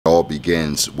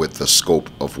begins with the scope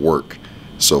of work.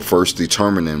 So first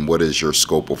determining what is your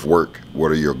scope of work,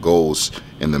 what are your goals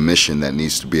and the mission that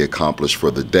needs to be accomplished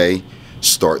for the day.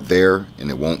 Start there and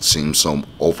it won't seem so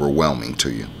overwhelming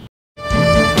to you.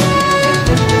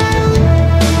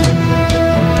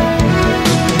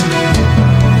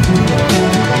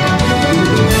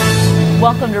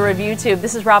 Welcome to ReviewTube.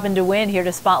 This is Robin DeWin here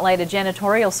to spotlight a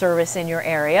janitorial service in your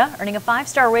area. Earning a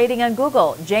 5-star rating on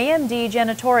Google, JMD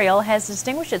Janitorial has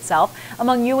distinguished itself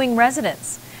among Ewing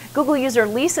residents. Google user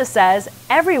Lisa says,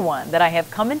 everyone that I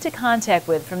have come into contact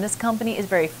with from this company is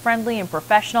very friendly and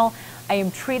professional. I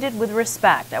am treated with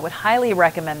respect. I would highly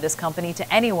recommend this company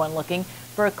to anyone looking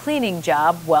for a cleaning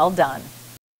job well done.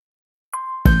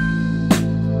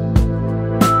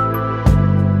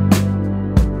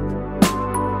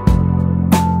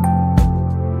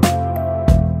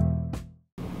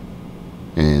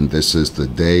 And this is the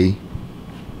day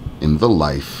in the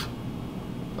life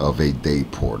of a day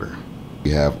porter.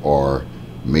 We have our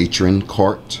Matron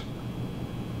Cart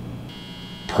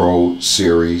Pro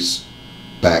Series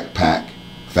backpack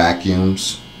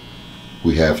vacuums.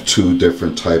 We have 2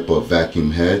 different type of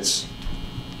vacuum heads.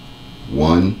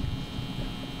 One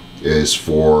is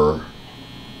for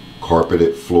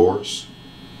carpeted floors.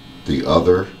 The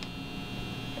other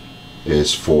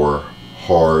is for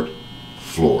hard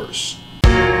floors.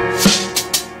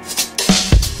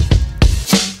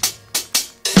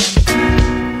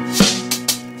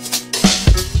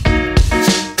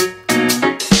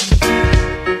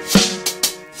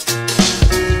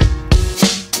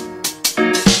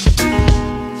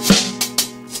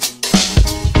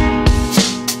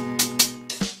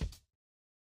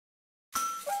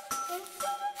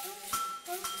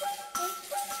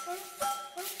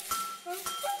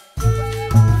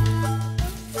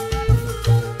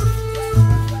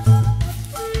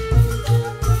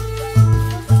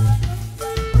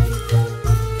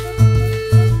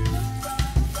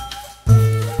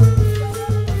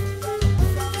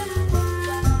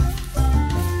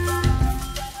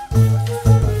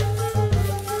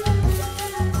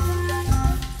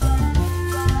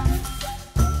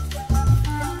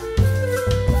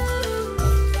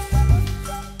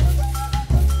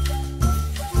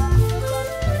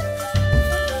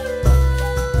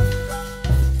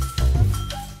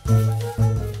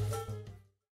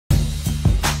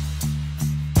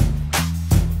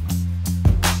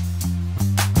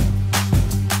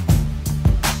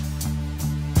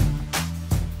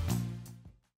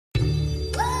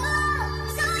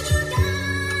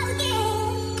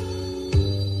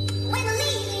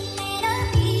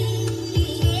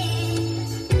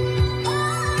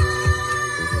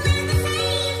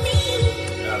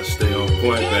 Stay on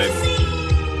point, baby.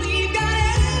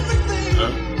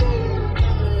 Huh?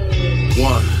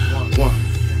 1,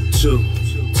 2,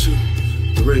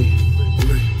 3,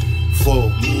 4.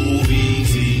 Move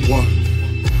easy. 1,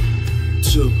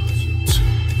 2,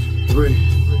 3,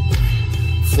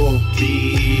 4. Be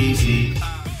easy.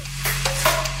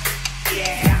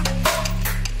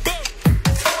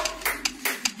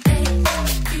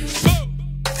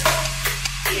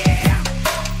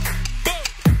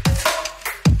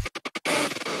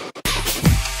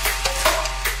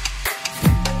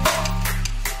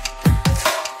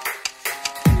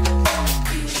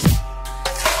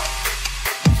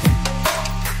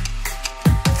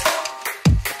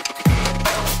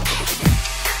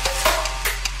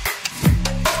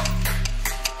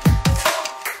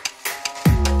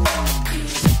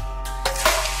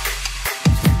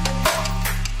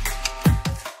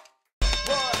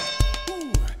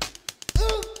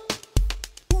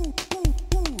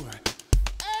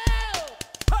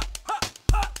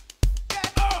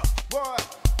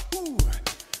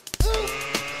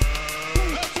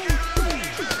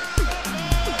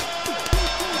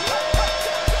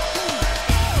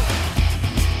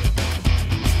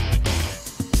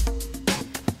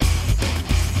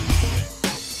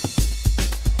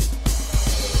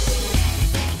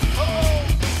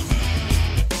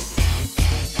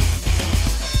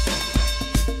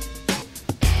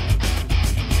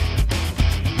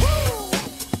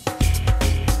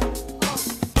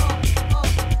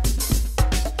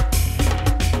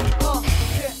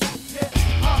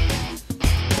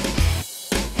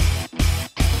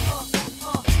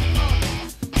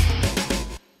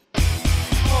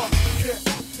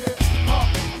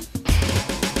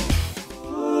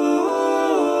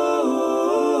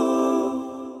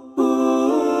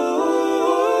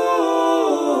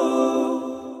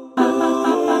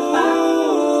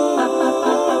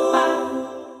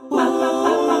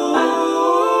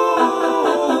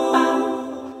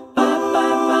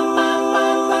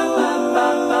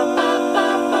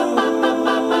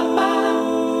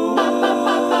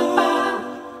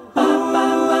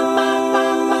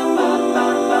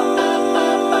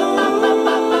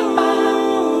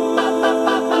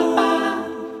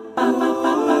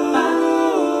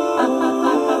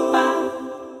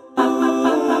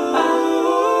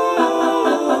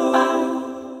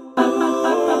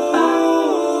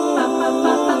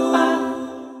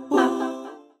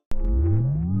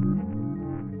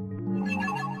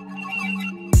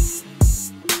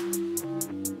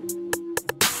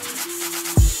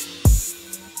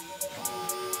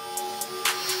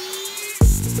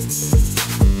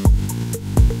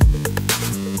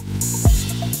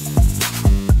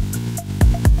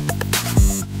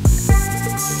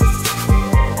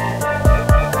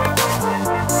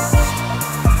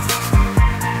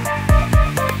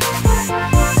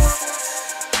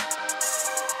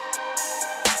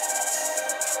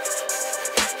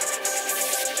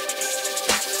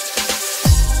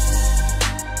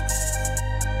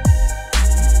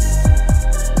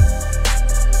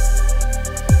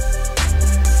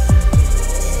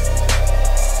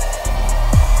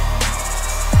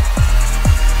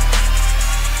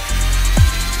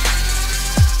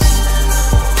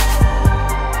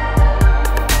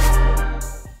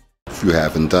 If you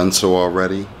haven't done so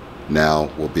already,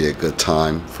 now will be a good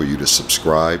time for you to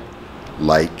subscribe,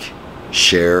 like,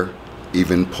 share,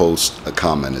 even post a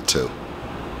comment or two.